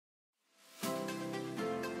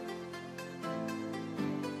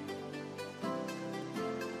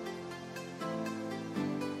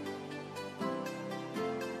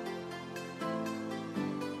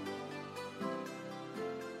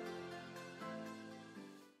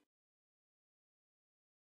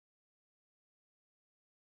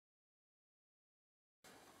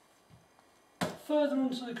further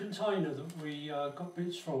onto the container that we got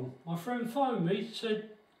bits from, my friend phoned me, said,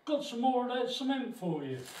 got some more of that cement for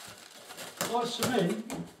you. By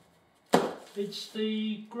cement, it's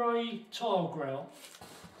the grey tile grout.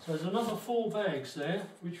 So there's another 4 bags there,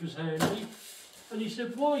 which was handy. And he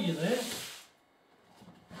said, while you're there,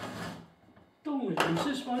 Dawn will use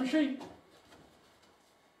this, won't she?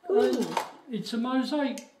 And it's a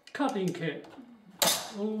mosaic cutting kit.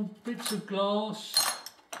 All bits of glass,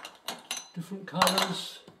 different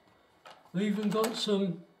colours. We even got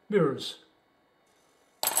some mirrors.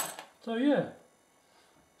 So yeah,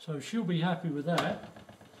 so she'll be happy with that.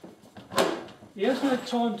 He hasn't had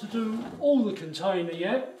time to do all the container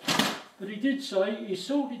yet, but he did say he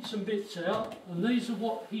sorted some bits out, and these are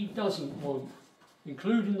what he doesn't want,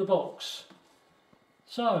 including the box.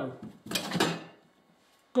 So,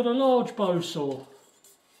 got a large bow saw,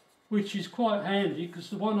 which is quite handy because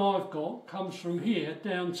the one I've got comes from here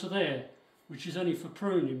down to there, which is only for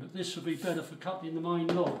pruning, but this will be better for cutting the main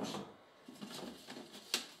logs.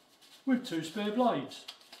 With 2 spare blades,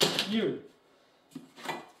 new.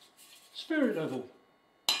 Spirit level,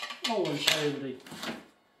 always handy.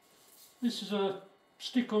 This is a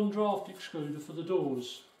stick-on draft extruder for the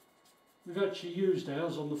doors. We've actually used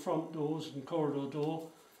ours on the front doors and corridor door.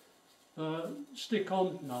 Stick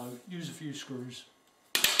on, no, use a few screws.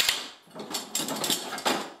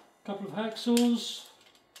 Couple of hacksaws.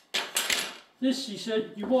 This, he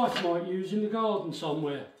said, your wife might use in the garden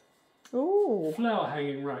somewhere. Ooh. Flower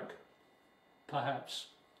hanging rack, perhaps.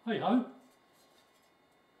 Hey ho.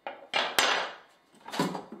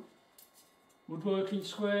 Woodworking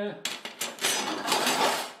square.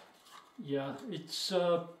 Yeah, it's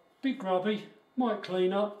a bit grubby, might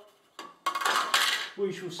clean up,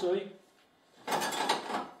 we shall see.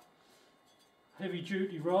 Heavy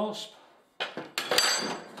duty rasp,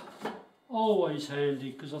 always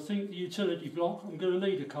handy because I think the utility block, I'm going to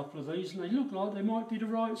need a couple of these, and they look like they might be the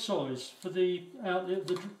right size for the outlet of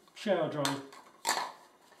the shower drain.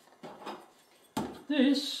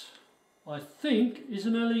 This, I think, is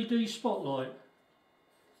an LED spotlight.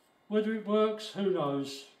 Whether it works, who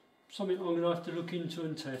knows. Something I'm going to have to look into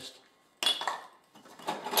and test.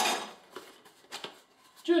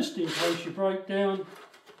 Just in case you break down,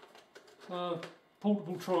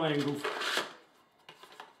 portable triangle.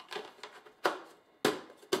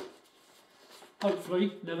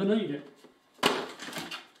 Hopefully never need it.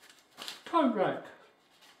 Coat rack.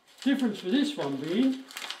 Difference with this one being,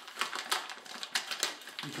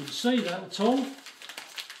 you can see that at all,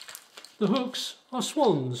 the hooks are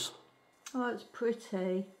swans. Oh, that's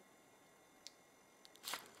pretty.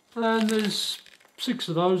 And there's 6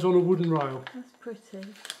 of those on a wooden rail. That's pretty.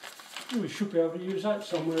 We should be able to use that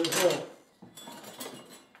somewhere as well.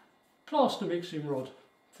 Plaster mixing rod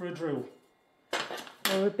for a drill.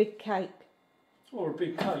 Or a big cake. Or a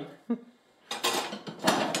big cake.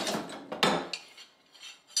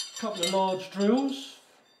 Couple of large drills.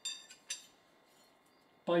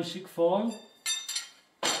 Basic file.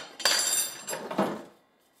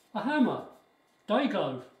 A hammer.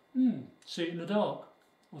 Dago. See it in the dark.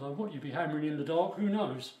 Although what you'd be hammering in the dark, who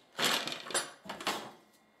knows?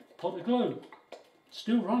 Pot of glue.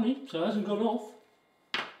 Still running, so it hasn't gone off.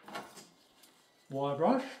 Wire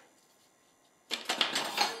brush.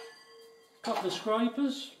 Couple of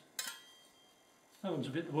scrapers. That one's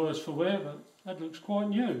a bit the worse for wear, but that looks quite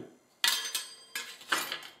new.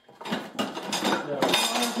 Now, will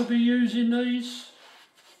I ever be using these?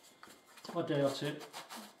 I doubt it.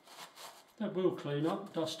 That will clean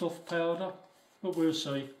up, dust off powder, but we'll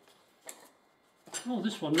see. Oh,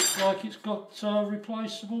 this one looks like it's got a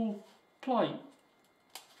replaceable plate.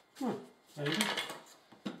 Oh, there you go.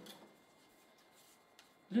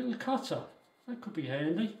 Little cutter, that could be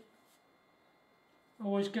handy.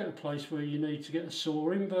 Always get a place where you need to get a saw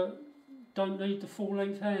in, but don't need the full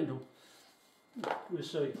length handle. We'll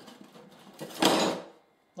see.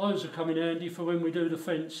 Those are coming handy for when we do the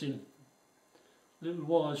fencing. Little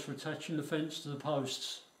wires for attaching the fence to the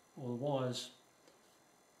posts, or the wires.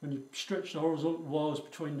 When you stretch the horizontal wires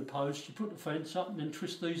between the posts, you put the fence up and then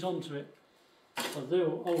twist these onto it. So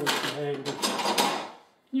they'll always be handy.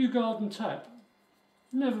 New garden tap.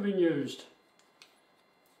 Never been used.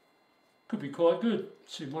 Could be quite good.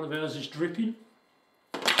 See, one of ours is dripping.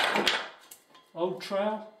 Old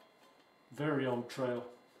trowel. Very old trowel.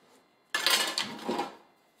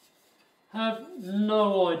 Have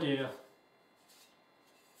no idea.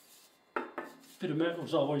 Bit of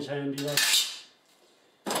metal's always handy though.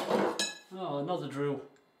 Oh, another drill.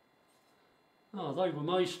 Oh, they were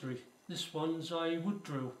masonry. This one's a wood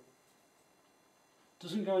drill.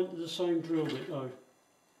 Doesn't go into the same drill bit though.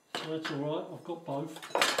 So that's alright, I've got both.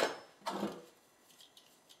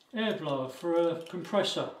 air blower for a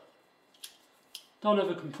compressor. Don't have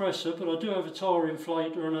a compressor, but I do have a tyre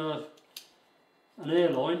inflator and an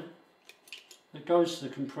airline that goes to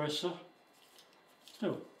the compressor.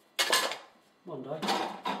 Still, one day,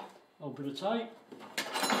 old bit of tape,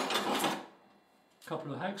 a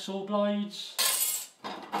couple of hacksaw blades.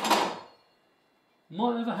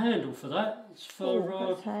 Might have a handle for that. It's for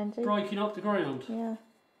breaking up the ground. Yeah.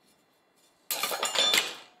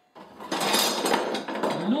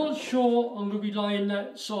 I'm not sure I'm going to be laying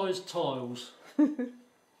that size tiles.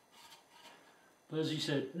 But as he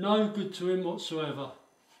said, no good to him whatsoever.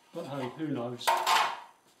 But hey, who knows?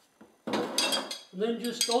 And then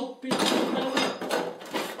just odd bits of that.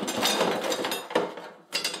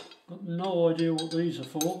 Got no idea what these are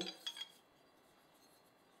for.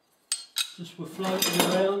 Just were floating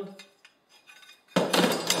around.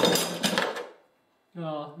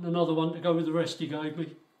 And another one to go with the rest he gave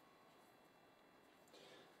me.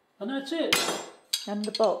 And that's it. And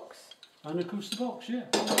the box. And of course the box, yeah.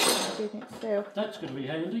 In itself. That's going to be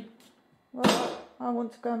handy. Well, I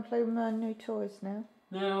want to go and play with my new toys now.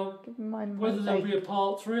 Now, Give me mine whether there'll be a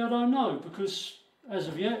part 3, I don't know, because as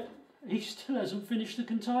of yet, he still hasn't finished the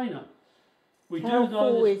container. How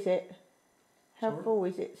full is it? How full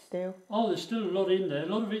is it still? Oh, there's still a lot in there. A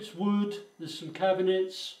lot of it's wood, there's some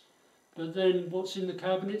cabinets, but then what's in the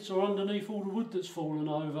cabinets are underneath all the wood that's fallen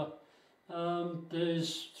over.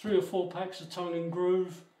 There's 3 or 4 packs of tongue and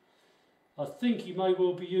groove. I think he may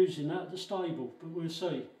well be using that at the stable, but we'll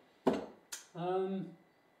see.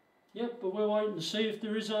 Yep, but we're waiting to see if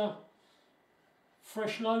there is a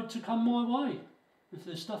fresh load to come my way, if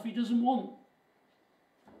there's stuff he doesn't want.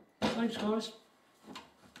 Thanks guys.